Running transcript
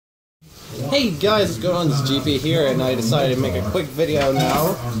Hey guys, what's going on? This is GP here, and I decided to make a quick video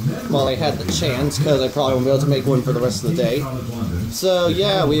now while I had the chance, because I probably won't be able to make one for the rest of the day. So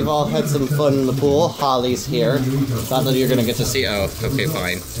yeah, we've all had some fun in the pool. Holly's here. Not that you're gonna get to see. Oh, okay,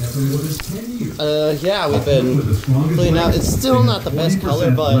 fine. Yeah, we've been cleaning out. It's still not the best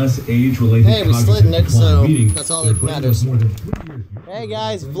color, but hey, we slid in it, so that's all that matters. Hey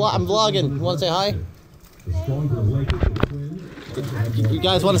guys, I'm vlogging. You wanna say hi? You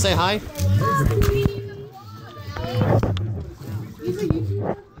guys want to say hi?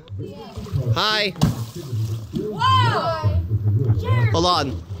 Hi. Whoa. Hold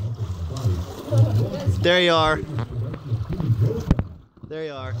on. There you are. There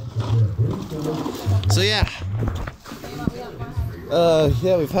you are. So yeah.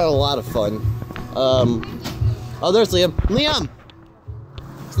 Yeah, we've had a lot of fun. Oh, there's Liam. Liam!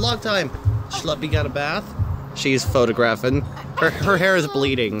 It's vlog time. Schleppy got a bath. She's photographing. Her hair is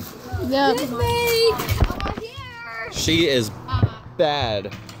bleeding. Yeah. She is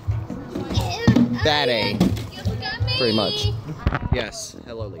bad. Bad A. Pretty much. Yes.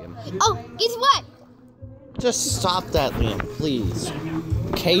 Hello, Liam. Oh, guess what? Just stop that, Liam, please.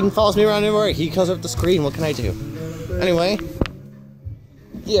 Caden follows me around everywhere. He comes up the screen. What can I do? Anyway.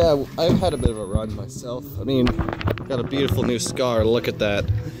 Yeah, I've had a bit of a run myself. I mean, got a beautiful new scar. Look at that.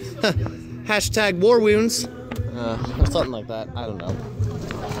 Hashtag war wounds. Or something like that. I don't know.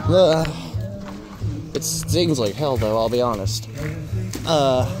 It stings like hell, though, I'll be honest.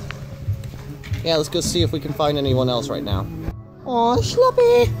 Yeah, let's go see if we can find anyone else right now. Aw,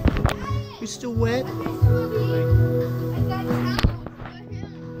 Schleppy! You still wet?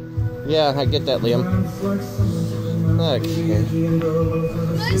 Yeah, I get that, Liam.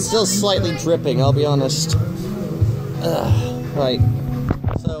 Okay. It's still slightly dripping, I'll be honest. Right.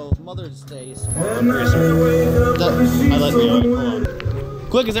 So, Mother's Day is tomorrow. I let me know.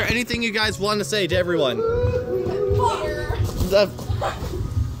 Quick, is there anything you guys want to say to everyone?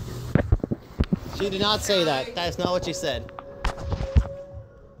 She did not say that. That is not what she said.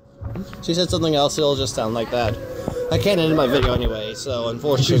 She said something else, it'll just sound like that. I can't end my video anyway, so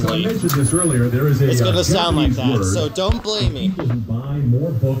unfortunately, it's gonna sound like that, so don't blame me.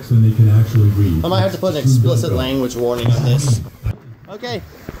 I might have to put an explicit language warning on this. Okay.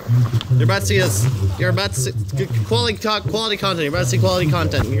 You're about to see this. You're about to see quality content. You're about to see quality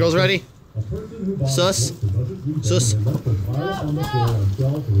content. You girls ready? Sus? Sus?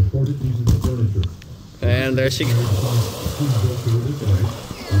 And there she goes.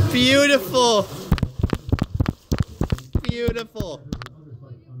 Beautiful! Beautiful!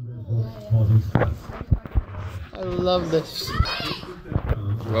 I love this.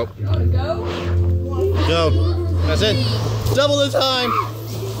 Oh. Go. That's it. Double the time!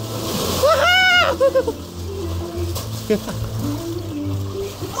 Woohoo!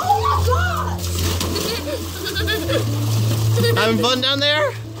 Oh my god! Having fun down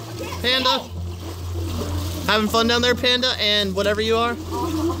there? Panda? Having fun down there, Panda, and whatever you are?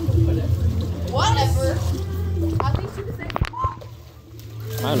 Whatever.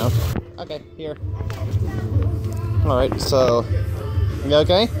 I don't know. Okay, here. Alright, so... You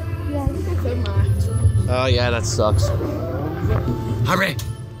okay? Yeah, I think I so much. Oh yeah, that sucks. Hurry!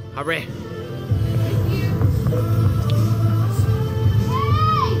 Hurry!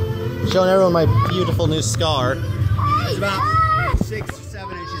 Showing everyone my beautiful new scar. It's about 6 or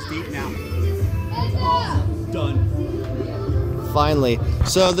 7 inches deep now. Done. Finally.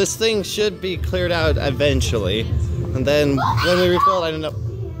 So this thing should be cleared out eventually. And then when we refill it, I don't know.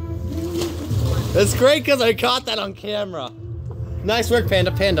 It's great because I caught that on camera. Nice work,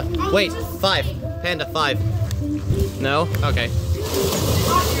 Panda. Panda. Wait, 5. Panda, 5. No? Okay.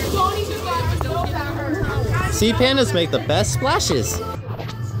 See, pandas make the best splashes.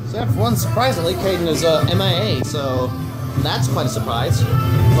 So for one, surprisingly, Caden is MIA, so that's quite a surprise.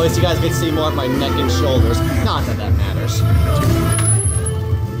 At least you guys get to see more of my neck and shoulders. Not that that matters.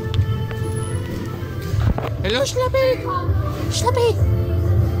 Hello, Schleppy! Schleppy!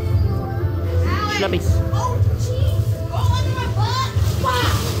 Schleppy. Oh, jeez. Go under my butt.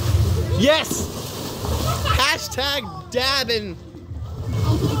 Wow. Yes! Hashtag dabbing.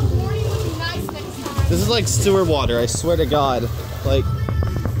 This is like sewer water, I swear to God. Like,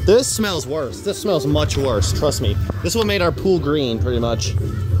 this smells worse. This smells much worse, trust me. This one made our pool green, pretty much.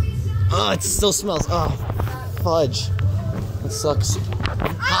 Oh, it still smells. Oh, fudge. It sucks.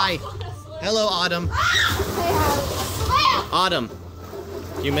 Hi. Hello, Autumn. Autumn.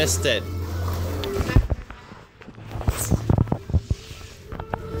 You missed it.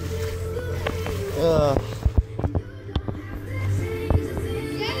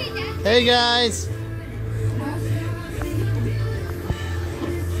 Hey guys!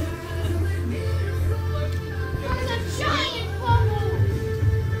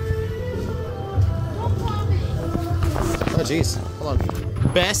 Oh jeez, hold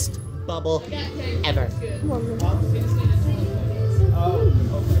on. Best bubble ever.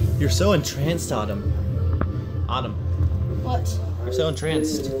 You're so entranced, Autumn. Autumn. What? You're so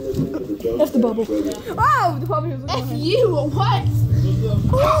entranced. F the bubble. Oh, the bubble was F you, what?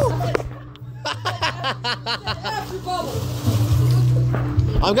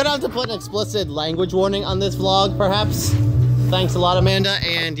 I'm gonna have to put an explicit language warning on this vlog, perhaps. Thanks a lot, Amanda,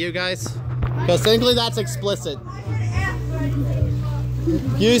 and you guys. Because technically that's explicit.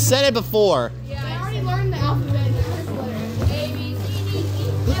 You said it before. Yeah, I already learned the alphabet. A, B, C, D, E,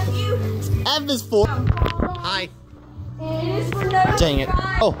 F, U. F is for. Hi. And it is for no. Dang it.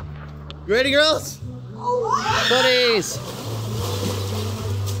 Oh. You ready, girls? Buddies.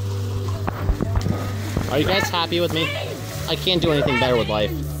 Are you guys happy with me? I can't do anything better with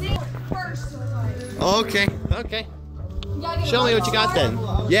life. Okay, okay. Show me what you got then.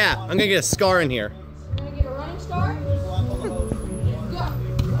 Yeah, I'm gonna get a scar in here. Gonna get a running star. Go.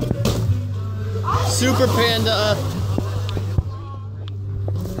 Super Panda.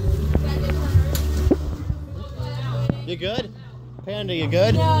 You good? Panda, you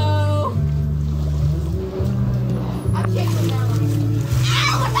good? No. I can't come down.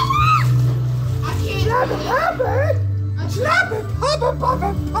 Ow, what the fuck? I can't.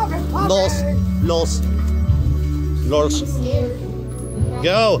 Lols.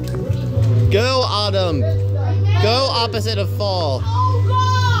 Go. Go, Autumn. Go opposite of fall. Oh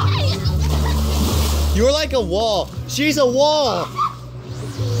god! You're like a wall. She's a wall.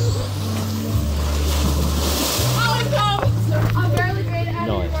 I'm barely great at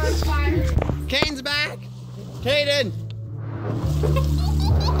Nice. fire. Kane's back. Kaden.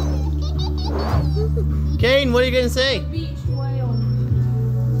 Kane, what are you gonna say? Beach whale.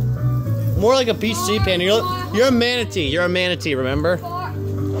 More like a beach sea panda. You're a manatee. You're a manatee, remember? For my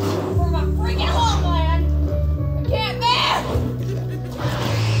freaking homeland. I can't bear.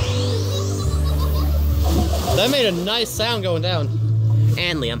 That made a nice sound going down.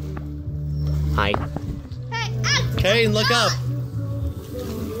 And Liam. Hi. Hey, Kane, look up.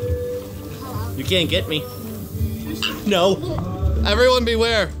 You can't get me. No. Everyone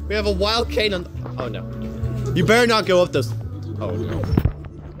beware. We have a wild Kane on. Oh no. You better not go up those. Oh no.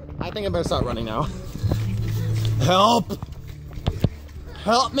 I think I better start running now. Help!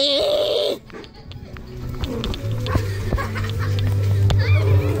 Help me!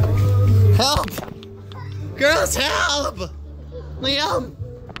 Help! Girls, help! Liam!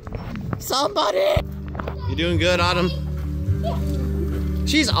 Somebody! You doing good, Autumn?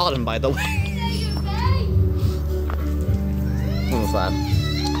 She's Autumn, by the way. What was that?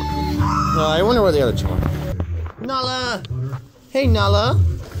 I wonder where the other two are. Nala! Hey, Nala!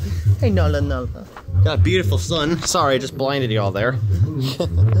 Hey, Nala. Got a beautiful sun. Sorry, I just blinded y'all there.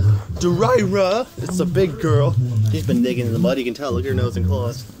 Dryra! It's a big girl. She's been digging in the mud, you can tell. Look at her nose and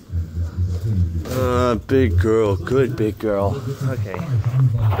claws. Big girl. Good big girl. Okay.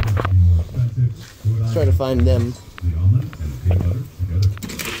 Let's try to find them.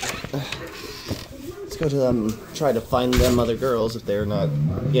 Let's go to them, try to find them other girls if they're not,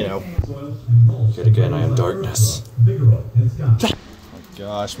 you know. Yet again, I am darkness. Oh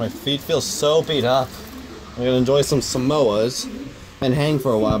gosh, my feet feel so beat up. I'm gonna enjoy some Samoas and hang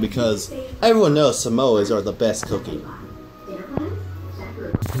for a while because everyone knows Samoas are the best cookie.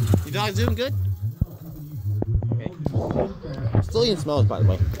 You dogs doing good? Okay. Still eating Samoas, by the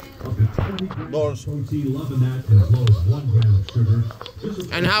way.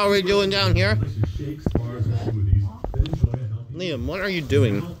 And how are we doing down here? Liam, what are you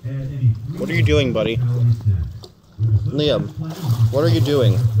doing? What are you doing, buddy? Liam, what are you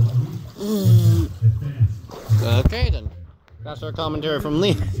doing? Okay then. That's our commentary from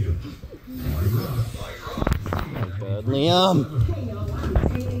Liam. Oh, good, Liam.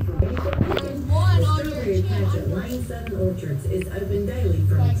 Orchards is open daily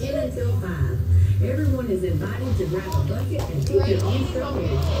from 10 until 5. Everyone is invited to grab a bucket and pick your own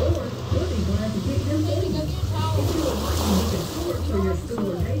strawberries, or we'll be glad to pick them for you. If you would like to book a tour for your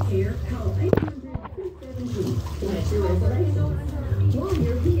school or daycare, call 800-217 to make your reservation. While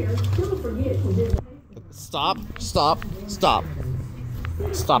you're here, don't forget to visit. Stop. Stop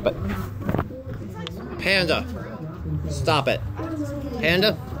it. Panda. Stop it.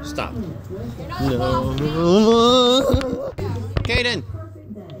 Panda, stop. No. Kaden,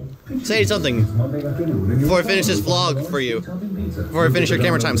 say something before I finish this vlog for you. Before I finish your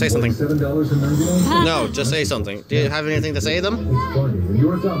camera time, say something. No, just say something. Do you have anything to say to them?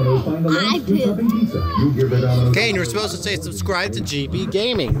 I do. Kaden, you're supposed to say subscribe to GB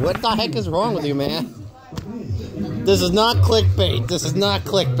Gaming. What the heck is wrong with you, man? This is not clickbait. This is not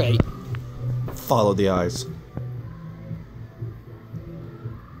clickbait. Follow the eyes.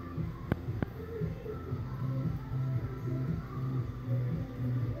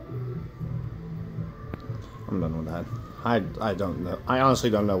 I'm done with that. I don't know. I honestly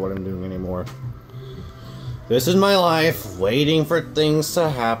don't know what I'm doing anymore. This is my life, waiting for things to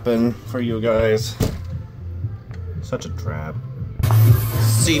happen for you guys. Such a trap.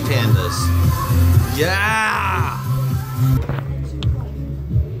 Sea pandas. Yeah!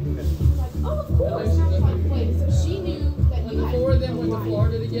 Wait, so she knew that When you the had four of them went to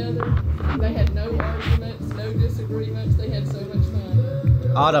Florida together, they had no arguments, no disagreements. They had so much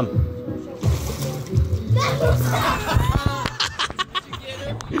fun. Autumn.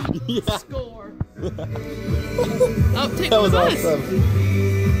 Yeah. Score. Oh, take That was the bus.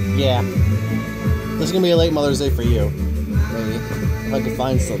 awesome. Yeah. This is gonna be a late Mother's Day for you. Maybe. If I could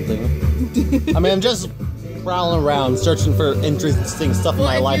find something. I mean, I'm just prowling around searching for interesting stuff in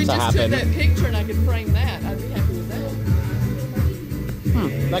my Well, life if you to just took happen. that picture and I could frame that, I'd be happy with that.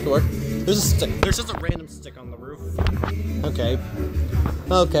 That could work. There's a stick. There's just a random stick on the roof. Okay.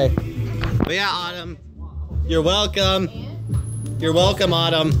 Okay. But yeah, Autumn. You're welcome. You're welcome,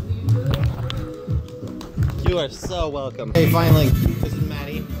 Autumn. You are so welcome. Hey, finally. This is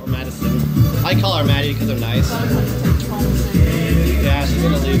Maddie, or Madison. I call her Maddie because I'm nice. Yeah, she's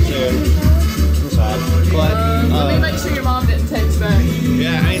gonna leave soon. I'm sad. But, Let me make sure your mom didn't text back.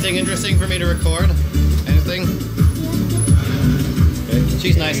 yeah, anything interesting for me to record? Anything? Okay.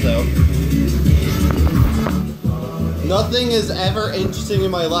 She's nice though. Nothing is ever interesting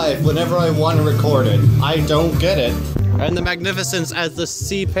in my life whenever I want to record it. I don't get it. And the magnificence as the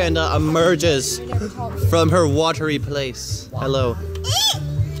sea panda emerges from her watery place. Hello.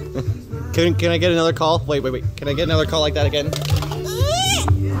 Can I get another call? Wait. Can I get another call like that again?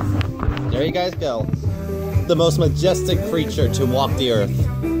 There you guys go. The most majestic creature to walk the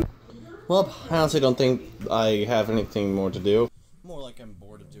earth. Well, I honestly don't think I have anything more to do. More like I'm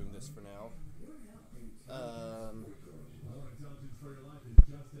bored of doing this for now.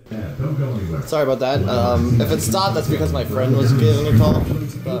 Sorry about that. If it stopped, that's because my friend was giving a call.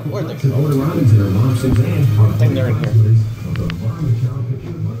 Where'd they go? I think they're in here.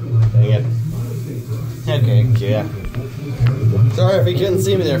 Dang it. Okay, yeah. Sorry if you couldn't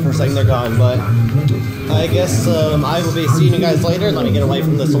see me there for a second, they're gone, but I guess I will be seeing you guys later. Let me get away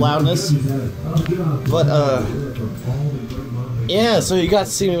from this loudness. But, yeah, so you got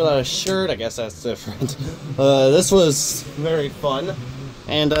to see me without a shirt. I guess that's different. This was very fun.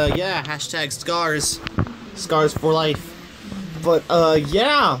 And, yeah, hashtag scars. Scars for life. But,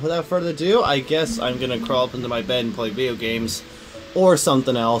 yeah, without further ado, I guess I'm gonna crawl up into my bed and play video games. Or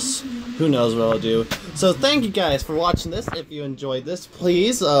something else. Who knows what I'll do. So, thank you guys for watching this. If you enjoyed this,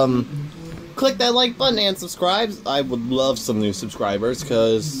 please, click that like button and subscribe. I would love some new subscribers,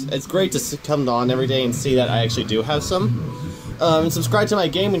 because it's great to come on every day and see that I actually do have some. And subscribe to my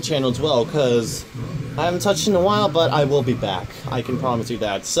gaming channel as well, because I haven't touched in a while, but I will be back. I can promise you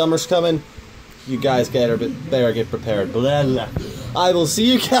that. Summer's coming. You guys better get prepared. Blah, blah. I will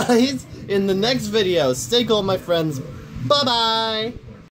see you guys in the next video. Stay cool, my friends. Bye-bye.